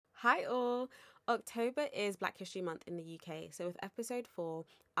Hi all! October is Black History Month in the UK, so with episode 4,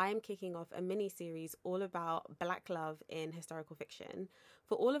 I am kicking off a mini-series all about Black love in historical fiction.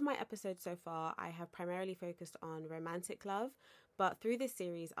 For all of my episodes so far, I have primarily focused on romantic love, but through this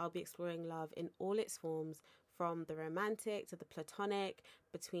series, I'll be exploring love in all its forms, from the romantic to the platonic,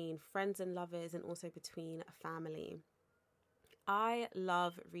 between friends and lovers, and also between family. I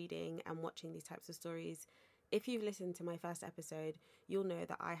love reading and watching these types of stories. If you've listened to my first episode, you'll know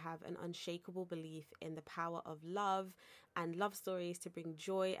that I have an unshakable belief in the power of love and love stories to bring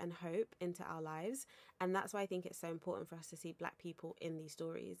joy and hope into our lives. And that's why I think it's so important for us to see Black people in these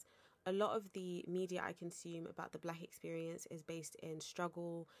stories. A lot of the media I consume about the Black experience is based in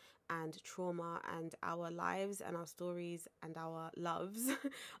struggle and trauma, and our lives and our stories and our loves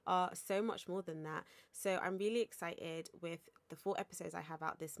are so much more than that. So I'm really excited with the 4 episodes I have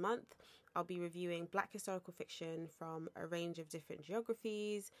out this month. I'll be reviewing Black historical fiction from a range of different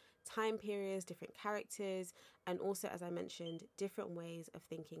geographies, time periods, different characters, and also, as I mentioned, different ways of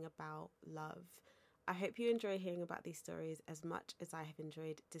thinking about love. I hope you enjoy hearing about these stories as much as I have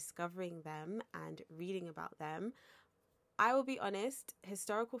enjoyed discovering them and reading about them. I will be honest,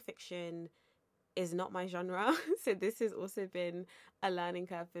 historical fiction is not my genre, so this has also been a learning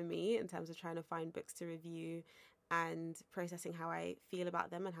curve for me in terms of trying to find books to review and processing how I feel about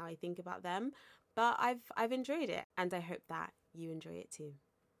them and how I think about them. But I've enjoyed it, and I hope that you enjoy it too.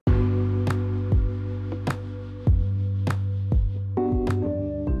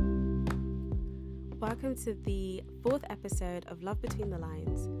 Welcome to the 4th episode of Love Between the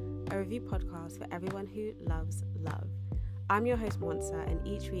Lines, a review podcast for everyone who loves love. I'm your host, Monsa, and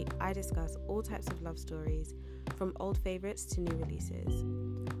each week I discuss all types of love stories, from old favourites to new releases.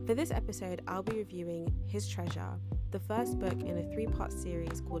 For this episode, I'll be reviewing His Treasure, the first book in a 3-part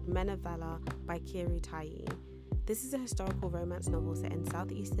series called Men of Valor by Kiru Taiyi. This is a historical romance novel set in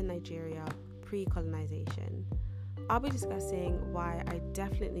southeastern Nigeria, pre-colonization. I'll be discussing why I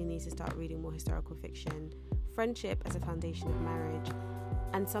definitely need to start reading more historical fiction, friendship as a foundation of marriage,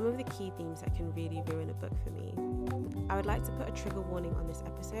 and some of the key themes that can really ruin a book for me. I would like to put a trigger warning on this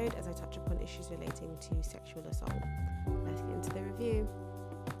episode as I touch upon issues relating to sexual assault. Let's get into the review.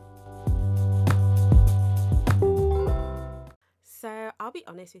 So I'll be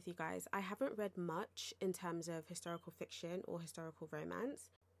honest with you guys, I haven't read much in terms of historical fiction or historical romance,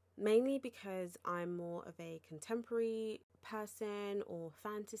 mainly because I'm more of a contemporary person or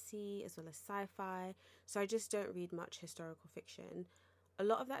fantasy as well as sci-fi, so I just don't read much historical fiction. A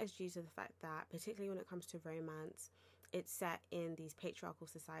lot of that is due to the fact that, particularly when it comes to romance, it's set in these patriarchal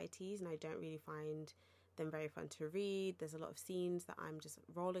societies and I don't really find them very fun to read. There's a lot of scenes that I'm just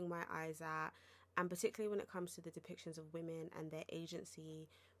rolling my eyes at, and particularly when it comes to the depictions of women and their agency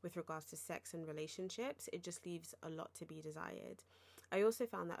with regards to sex and relationships, it just leaves a lot to be desired. I also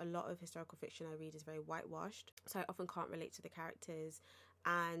found that a lot of historical fiction I read is very whitewashed, so I often can't relate to the characters,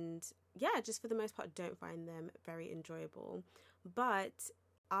 and just for the most part don't find them very enjoyable. But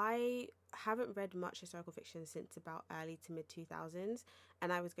I haven't read much historical fiction since about early to mid 2000s,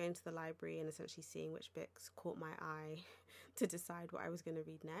 and I was going to the library and essentially seeing which books caught my eye to decide what I was going to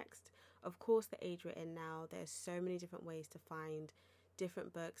read next. Of course, the age we're in now, there's so many different ways to find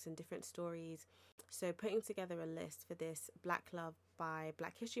different books and different stories. So putting together a list for this Black Love by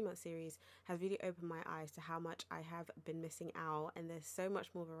Black History Month series has really opened my eyes to how much I have been missing out, and there's so much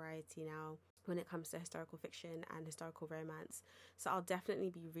more variety now when it comes to historical fiction and historical romance. So I'll definitely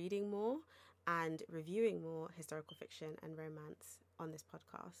be reading more and reviewing more historical fiction and romance on this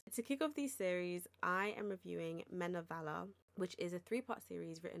podcast. To kick off these series, I am reviewing Men of Valor, which is a 3-part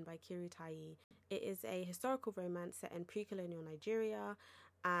series written by Kiru Taiyi. It is a historical romance set in pre-colonial Nigeria,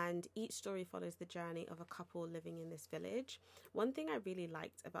 and each story follows the journey of a couple living in this village. One thing I really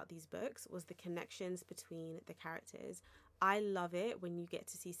liked about these books was the connections between the characters. I love it when you get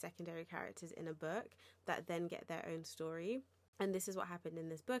to see secondary characters in a book that then get their own story. And this is what happened in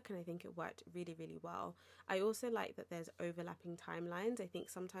this book, and I think it worked really, really well. I also like that there's overlapping timelines. I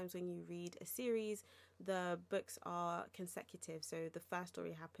think sometimes when you read a series, the books are consecutive. So the first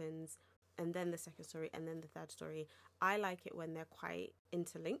story happens, and then the second story, and then the third story. I like it when they're quite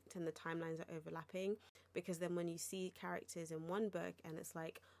interlinked and the timelines are overlapping, because then when you see characters in one book and it's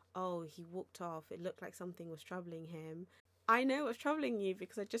like, oh, he walked off, it looked like something was troubling him. I know what's troubling you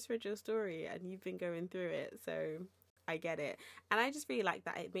because I just read your story and you've been going through it, so I get it. And I just really like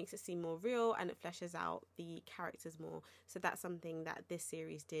that it makes it seem more real and it fleshes out the characters more. So that's something that this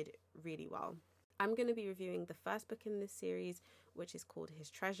series did really well. I'm going to be reviewing the first book in this series, which is called His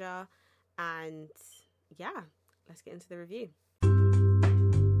Treasure. And let's get into the review.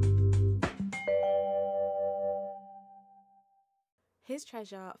 His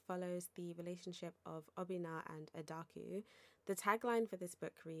treasure follows the relationship of Obina and Adaku. The tagline for this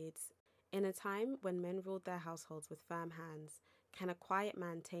book reads, "In a time when men ruled their households with firm hands, can a quiet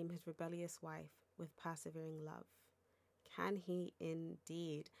man tame his rebellious wife with persevering love?" Can he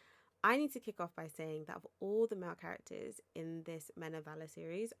indeed? I need to kick off by saying that of all the male characters in this Men of Valor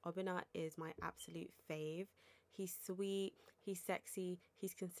series, Obina is my absolute fave. He's sweet, he's sexy,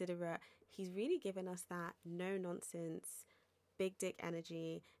 he's considerate. He's really given us that no nonsense, big dick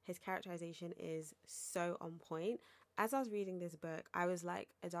energy. His characterization is so on point. As I was reading this book, I was like,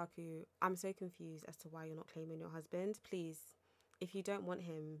 Adaku, I'm so confused as to why you're not claiming your husband. Please, if you don't want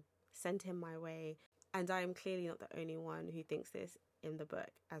him, send him my way. And I am clearly not the only one who thinks this in the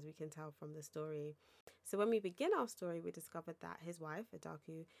book, as we can tell from the story. So when we begin our story, we discovered that his wife,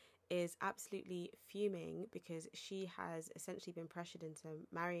 Adaku, is absolutely fuming because she has essentially been pressured into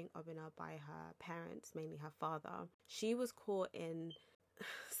marrying Obina by her parents, mainly her father. She was caught in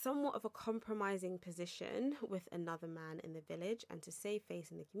somewhat of a compromising position with another man in the village, and to save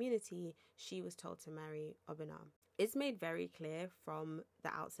face in the community, she was told to marry Obina. It's made very clear from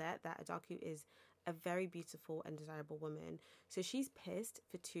the outset that Adaku is a very beautiful and desirable woman. So she's pissed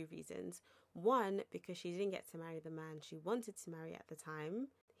for two reasons. One, because she didn't get to marry the man she wanted to marry at the time.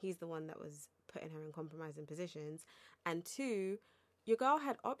 He's the one that was putting her in compromising positions. And two, your girl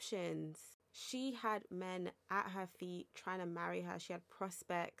had options. She had men at her feet trying to marry her. She had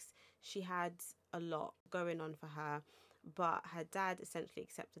prospects. She had a lot going on for her. But her dad essentially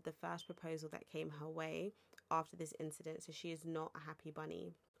accepted the first proposal that came her way after this incident. So she is not a happy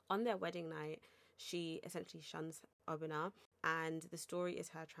bunny. On their wedding night, she essentially shuns Obina, and the story is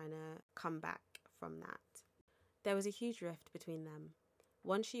her trying to come back from that. There was a huge rift between them,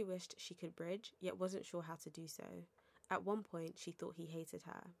 one she wished she could bridge, yet wasn't sure how to do so. At one point, she thought he hated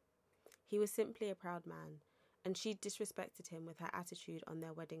her. He was simply a proud man, and she disrespected him with her attitude on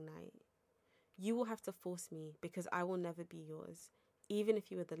their wedding night. "You will have to force me, because I will never be yours, even if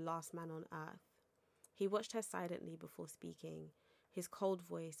you were the last man on earth." He watched her silently before speaking, his cold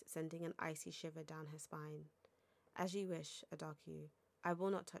voice sending an icy shiver down her spine. "As you wish, Adaku. I will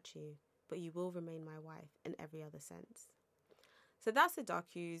not touch you, but you will remain my wife in every other sense." So that's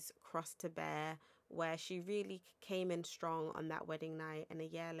Adaku's cross to bear, where she really came in strong on that wedding night, and a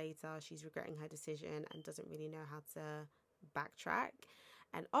year later she's regretting her decision and doesn't really know how to backtrack.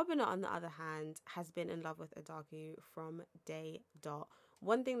 And Obina, on the other hand, has been in love with Adaku from day dot.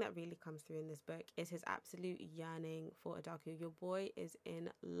 One thing that really comes through in this book is his absolute yearning for Adaku. Your boy is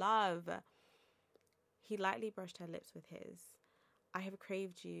in love. He lightly brushed her lips with his. "I have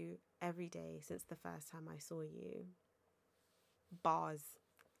craved you every day since the first time I saw you." Bars.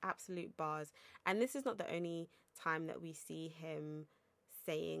 Absolute bars. And this is not the only time that we see him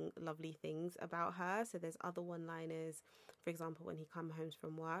saying lovely things about her. So there's other one-liners. For example, when he comes home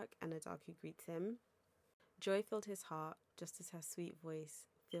from work and Adaku greets him. Joy filled his heart just as her sweet voice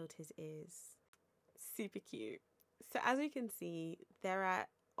filled his ears. Super cute. So as we can see, they're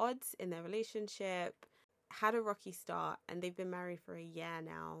at odds in their relationship, had a rocky start, and they've been married for a year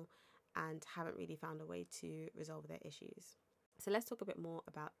now and haven't really found a way to resolve their issues. So let's talk a bit more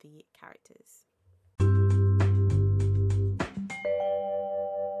about the characters.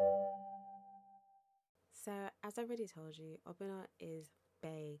 So as I already told you, Obina is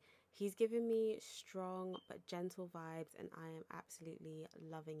bae. He's given me strong but gentle vibes, and I am absolutely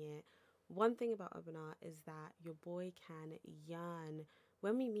loving it. One thing about Obina is that your boy can yearn.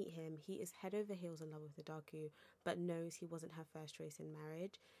 When we meet him, he is head over heels in love with Adaku, but knows he wasn't her first choice in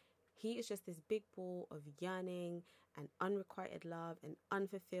marriage. He is just this big ball of yearning and unrequited love and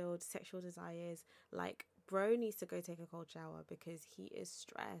unfulfilled sexual desires. Like, bro needs to go take a cold shower because he is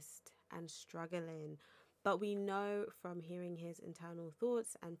stressed and struggling. But we know from hearing his internal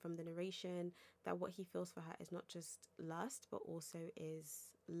thoughts and from the narration that what he feels for her is not just lust, but also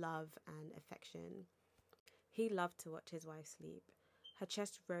is love and affection. He loved to watch his wife sleep. Her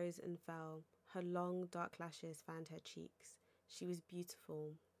chest rose and fell. Her long, dark lashes fanned her cheeks. She was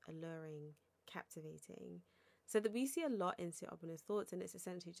beautiful, alluring, captivating. So that we see a lot into Obina's thoughts, and it's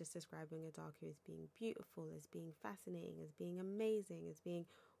essentially just describing Adaku as being beautiful, as being fascinating, as being amazing, as being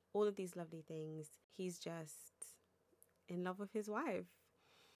all of these lovely things. He's just in love with his wife.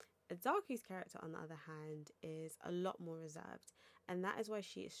 Adaku's character, on the other hand, is a lot more reserved, and that is why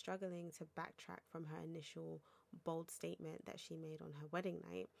she is struggling to backtrack from her initial bold statement that she made on her wedding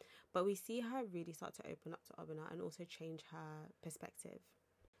night. But we see her really start to open up to Obina and also change her perspective.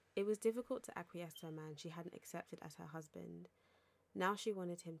 It was difficult to acquiesce to a man she hadn't accepted as her husband. Now she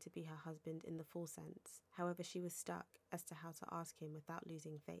wanted him to be her husband in the full sense. However, she was stuck as to how to ask him without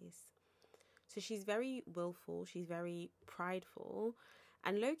losing face. So she's very willful, she's very prideful,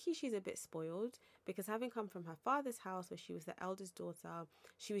 and low-key she's a bit spoiled because having come from her father's house where she was the eldest daughter,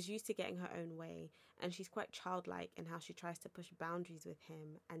 she was used to getting her own way, and she's quite childlike in how she tries to push boundaries with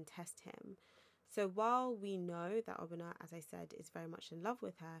him and test him. So while we know that Obinna, as I said, is very much in love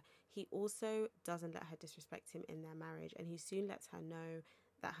with her, he also doesn't let her disrespect him in their marriage, and he soon lets her know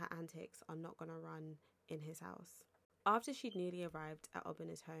that her antics are not going to run in his house. After she'd newly arrived at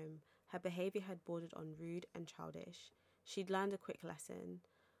Obinna's home, her behaviour had bordered on rude and childish. She'd learned a quick lesson.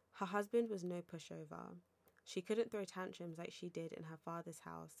 Her husband was no pushover. She couldn't throw tantrums like she did in her father's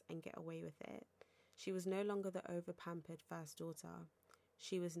house and get away with it. She was no longer the over-pampered first daughter.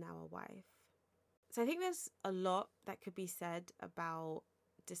 She was now a wife. So I think there's a lot that could be said about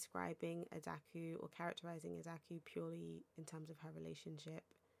describing Adaku or characterising Adaku purely in terms of her relationship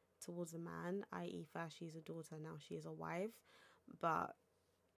towards a man, i.e. first she's a daughter, now she is a wife, but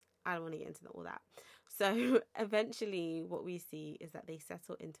I don't want to get into all that. So eventually what we see is that they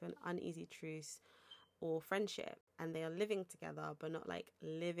settle into an uneasy truce or friendship, and they are living together, but not like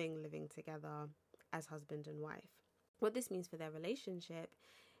living together as husband and wife. What this means for their relationship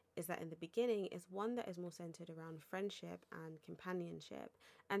is that in the beginning is one that is more centered around friendship and companionship.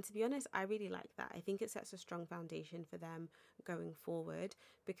 And to be honest, I really like that. I think it sets a strong foundation for them going forward,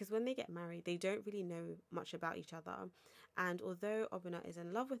 because when they get married, they don't really know much about each other. And although Obinna is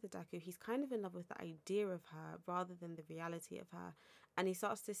in love with Adaku, he's kind of in love with the idea of her rather than the reality of her. And he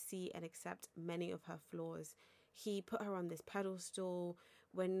starts to see and accept many of her flaws. He put her on this pedestal.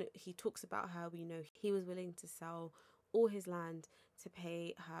 When he talks about her, we know he was willing to sell all his land to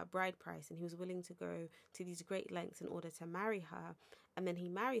pay her bride price, and he was willing to go to these great lengths in order to marry her. And then he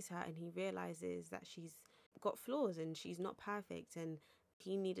marries her and he realizes that she's got flaws and she's not perfect, and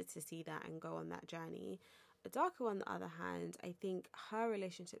he needed to see that and go on that journey. Adaku, on the other hand, I think her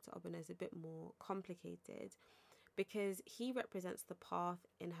relationship to Obinna is a bit more complicated because he represents the path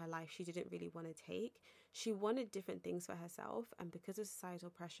in her life she didn't really want to take. She wanted different things for herself, and because of societal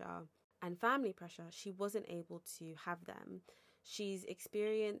pressure and family pressure, she wasn't able to have them. She's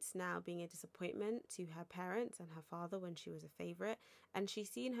experienced now being a disappointment to her parents and her father when she was a favourite, and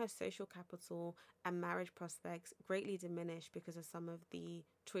she's seen her social capital and marriage prospects greatly diminish because of some of the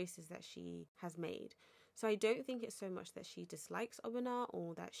choices that she has made. So I don't think it's so much that she dislikes Obinna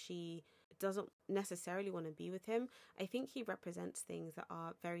or that she doesn't necessarily want to be with him. I think he represents things that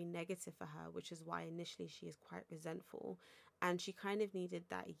are very negative for her, which is why initially she is quite resentful. And she kind of needed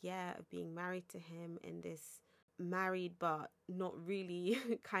that year of being married to him in this married but not really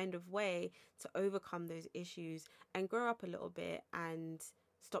kind of way to overcome those issues and grow up a little bit and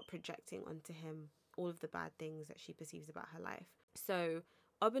stop projecting onto him all of the bad things that she perceives about her life. So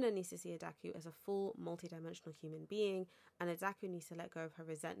Obinna needs to see Adaku as a full multidimensional human being, and Adaku needs to let go of her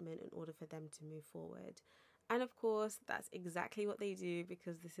resentment in order for them to move forward. And of course, that's exactly what they do,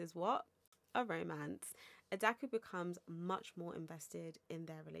 because this is what? A romance. Adaku becomes much more invested in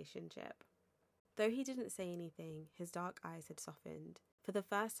their relationship. Though he didn't say anything, his dark eyes had softened. For the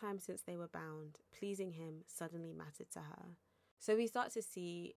first time since they were bound, pleasing him suddenly mattered to her. So we start to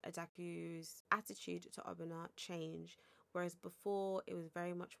see Adaku's attitude to Obinna change, whereas before it was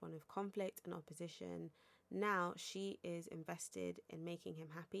very much one of conflict and opposition. Now she is invested in making him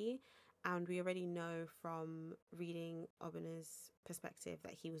happy, and we already know from reading Obinna's perspective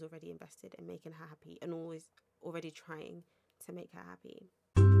that he was already invested in making her happy and always already trying to make her happy.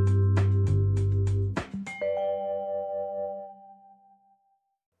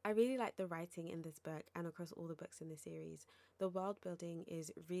 I really like the writing in this book and across all the books in the series. The world building is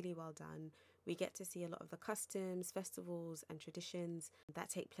really well done. We get to see a lot of the customs, festivals and traditions that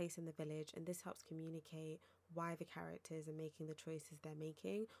take place in the village, and this helps communicate why the characters are making the choices they're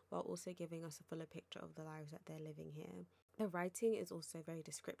making, while also giving us a fuller picture of the lives that they're living here. The writing is also very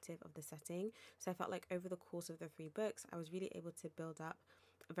descriptive of the setting, so I felt like over the course of the 3 books, I was really able to build up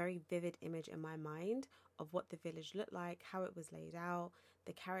a very vivid image in my mind of what the village looked like, how it was laid out,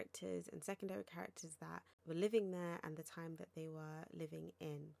 the characters and secondary characters that were living there, and the time that they were living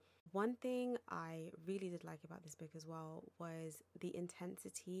in. One thing I really did like about this book as well was the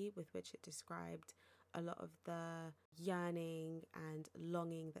intensity with which it described a lot of the yearning and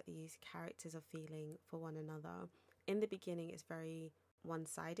longing that these characters are feeling for one another. In the beginning, it's very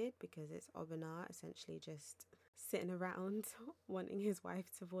one-sided because it's Obinna essentially just sitting around wanting his wife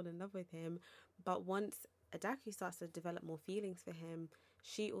to fall in love with him. But once Adaku starts to develop more feelings for him,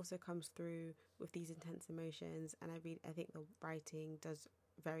 she also comes through with these intense emotions, and I think the writing does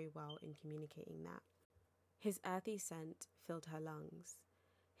very well in communicating that. His earthy scent filled her lungs.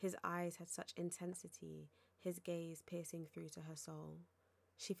 His eyes had such intensity, his gaze piercing through to her soul.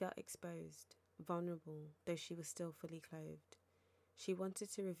 She felt exposed, vulnerable, though she was still fully clothed. She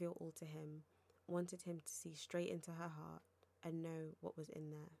wanted to reveal all to him, wanted him to see straight into her heart and know what was in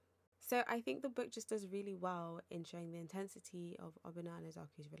there. So I think the book just does really well in showing the intensity of Obina and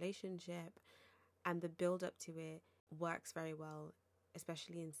Adaku's relationship, and the build up to it works very well,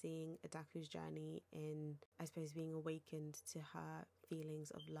 especially in seeing Adaku's journey in, I suppose, being awakened to her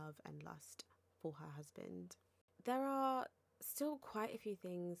feelings of love and lust for her husband. There are still quite a few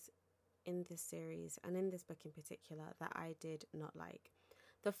things in this series and in this book in particular that I did not like.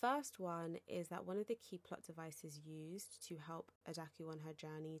 The first one is that one of the key plot devices used to help Adaku on her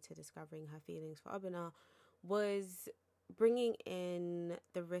journey to discovering her feelings for Obina was bringing in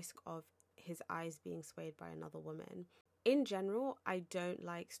the risk of his eyes being swayed by another woman. In general, I don't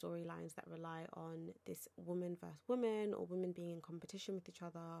like storylines that rely on this woman versus woman or women being in competition with each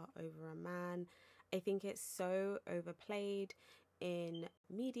other over a man. I think it's so overplayed in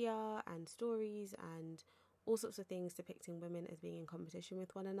media and stories and all sorts of things depicting women as being in competition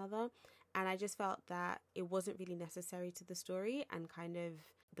with one another. And I just felt that it wasn't really necessary to the story and kind of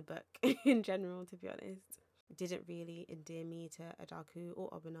the book in general, to be honest. It didn't really endear me to Adaku or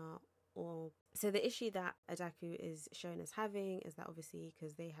Obina. So the issue that Adaku is shown as having is that obviously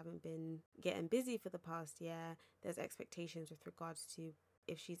because they haven't been getting busy for the past year, there's expectations with regards to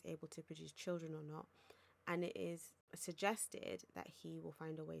if she's able to produce children or not. And it is suggested that he will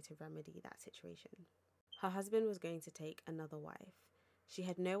find a way to remedy that situation. Her husband was going to take another wife. She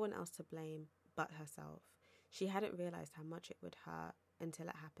had no one else to blame but herself. She hadn't realised how much it would hurt until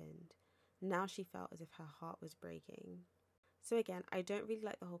it happened. Now she felt as if her heart was breaking. So again, I don't really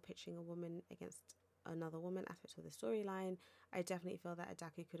like the whole pitching a woman against another woman aspect of the storyline. I definitely feel that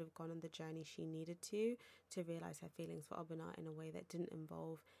Adaku could have gone on the journey she needed to realise her feelings for Obina in a way that didn't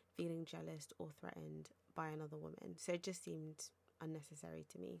involve feeling jealous or threatened by another woman. So it just seemed unnecessary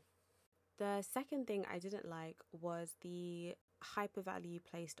to me. The second thing I didn't like was the hyper value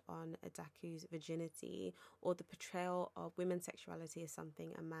placed on Adaku's virginity, or the portrayal of women's sexuality as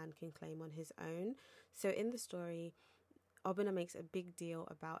something a man can claim on his own. So in the story, Obina makes a big deal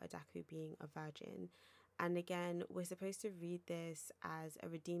about Adaku being a virgin. And again, we're supposed to read this as a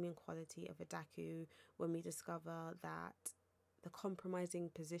redeeming quality of Adaku when we discover that the compromising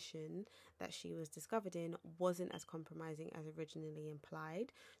position that she was discovered in wasn't as compromising as originally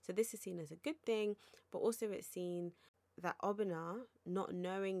implied. So this is seen as a good thing, but also it's seen that Obina, not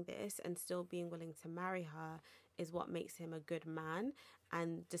knowing this and still being willing to marry her, is what makes him a good man,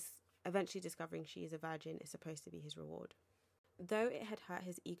 and just eventually discovering she is a virgin is supposed to be his reward. Though it had hurt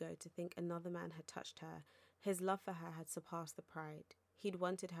his ego to think another man had touched her, his love for her had surpassed the pride. He'd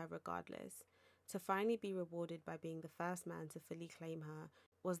wanted her regardless. To finally be rewarded by being the first man to fully claim her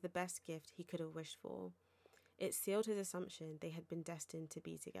was the best gift he could have wished for. It sealed his assumption they had been destined to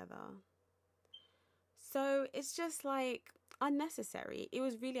be together. So it's just like unnecessary. It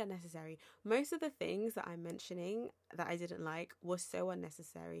was really unnecessary. Most of the things that I'm mentioning that I didn't like was so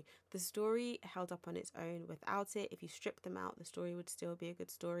unnecessary. The story held up on its own without it. If you strip them out, the story would still be a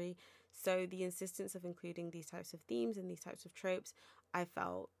good story. So the insistence of including these types of themes and these types of tropes, I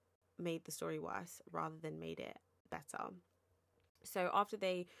felt made the story worse rather than made it better. So after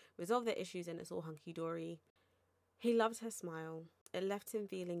they resolved their issues and it's all hunky-dory, he loved her smile. It left him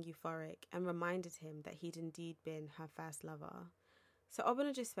feeling euphoric and reminded him that he'd indeed been her first lover. So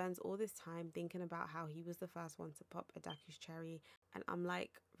Obina just spends all this time thinking about how he was the first one to pop Adaku's cherry, and I'm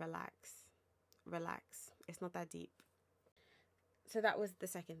like, relax. It's not that deep. So that was the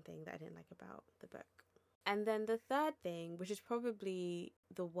second thing that I didn't like about the book. And then the third thing, which is probably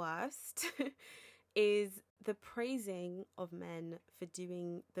the worst, is the praising of men for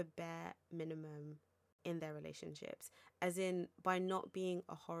doing the bare minimum in their relationships. As in, by not being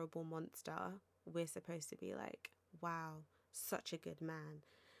a horrible monster, we're supposed to be like, wow, such a good man.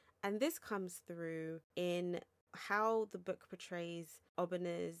 And this comes through in how the book portrays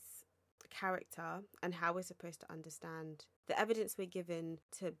Obina's character and how we're supposed to understand the evidence we're given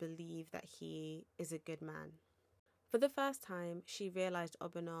to believe that he is a good man. For the first time, she realised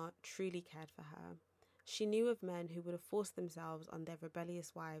Obina truly cared for her. She knew of men who would have forced themselves on their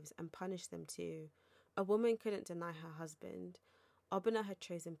rebellious wives and punished them too. A woman couldn't deny her husband. Obina had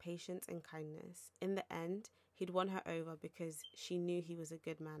chosen patience and kindness. In the end, he'd won her over because she knew he was a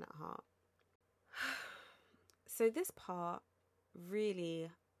good man at heart. So this part really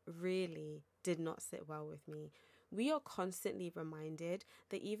did not sit well with me. We are constantly reminded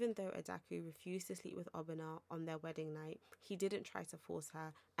that even though Adaku refused to sleep with Obina on their wedding night, he didn't try to force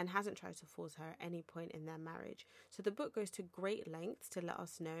her and hasn't tried to force her at any point in their marriage. So the book goes to great lengths to let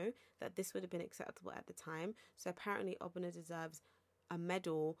us know that this would have been acceptable at the time. So apparently Obina deserves a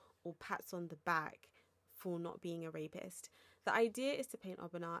medal or pats on the back for not being a rapist. The idea is to paint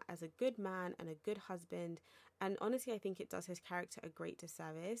Ogbonna as a good man and a good husband, and honestly I think it does his character a great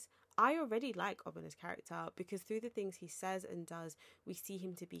disservice. I already like Ogbonna's character because through the things he says and does, we see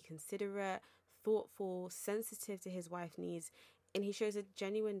him to be considerate, thoughtful, sensitive to his wife's needs, and he shows a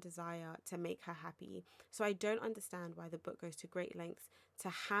genuine desire to make her happy. So I don't understand why the book goes to great lengths to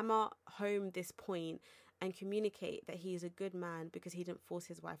hammer home this point and communicate that he is a good man because he didn't force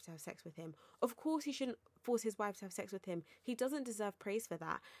his wife to have sex with him. Of course he shouldn't force his wife to have sex with him. He doesn't deserve praise for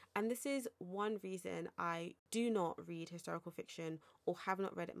that. And this is one reason I do not read historical fiction or have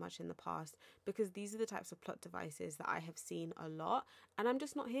not read it much in the past, because these are the types of plot devices that I have seen a lot and I'm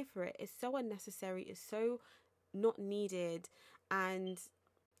just not here for it. It's so unnecessary, it's so not needed, and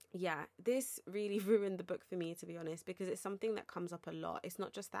yeah, this really ruined the book for me, to be honest, because it's something that comes up a lot. It's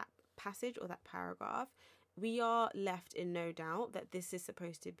not just that passage or that paragraph. We are left in no doubt that this is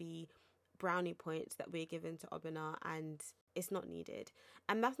supposed to be brownie points that we're given to Ogbonna, and it's not needed.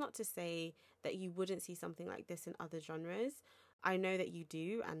 And that's not to say that you wouldn't see something like this in other genres. I know that you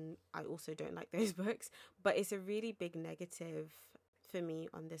do, and I also don't like those books, but it's a really big negative for me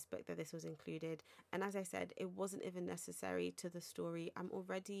on this book that this was included. And as I said, it wasn't even necessary to the story. I'm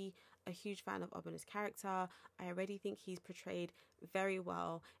already a huge fan of Ogbonna's character. I already think he's portrayed very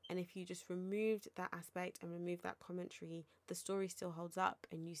well, and if you just removed that aspect and removed that commentary, the story still holds up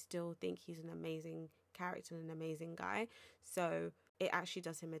and you still think he's an amazing character and an amazing guy. So it actually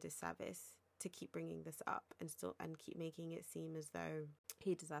does him a disservice to keep bringing this up and keep making it seem as though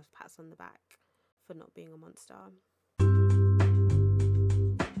he deserves pats on the back for not being a monster.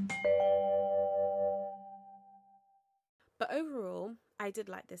 But overall, I did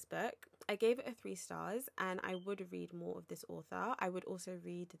like this book. I gave it a 3 stars, and I would read more of this author. I would also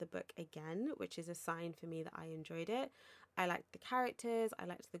read the book again, which is a sign for me that I enjoyed it. I liked the characters, I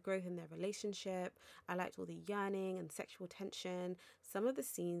liked the growth in their relationship, I liked all the yearning and sexual tension. Some of the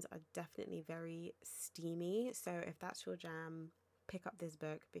scenes are definitely very steamy, so if that's your jam, pick up this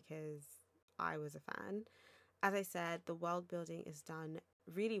book because I was a fan. As I said, the world building is done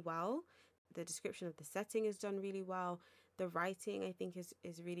really well. The description of the setting is done really well. The writing, I think,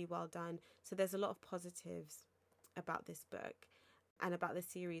 is really well done. So there's a lot of positives about this book and about the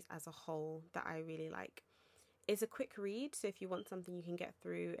series as a whole that I really like. It's a quick read, so if you want something you can get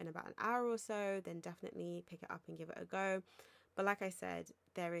through in about an hour or so, then definitely pick it up and give it a go. But like I said,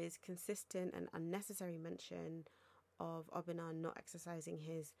 there is consistent and unnecessary mention of Ogbonna not exercising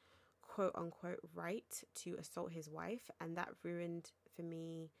his quote-unquote right to assault his wife, and that ruined, for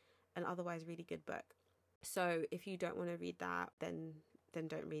me, an otherwise really good book. So if you don't want to read that, then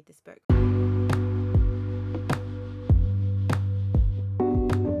don't read this book.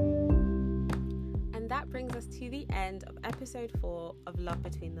 And that brings us to the end of episode 4 of Love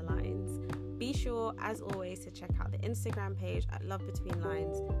Between the Lines. Be sure, as always, to check out the Instagram page at Love Between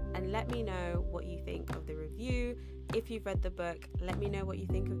Lines and let me know what you think of the review. If you've read the book, let me know what you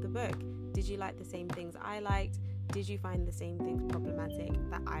think of the book. Did you like the same things I liked? Did you find the same things problematic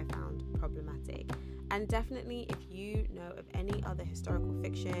that I found problematic? And definitely, if you know of any other historical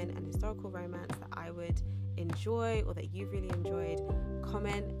fiction and historical romance that I would enjoy or that you've really enjoyed,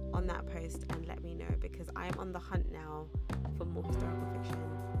 comment on that post and let me know, because I'm on the hunt now for more historical fiction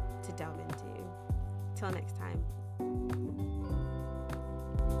to delve into. Till next time.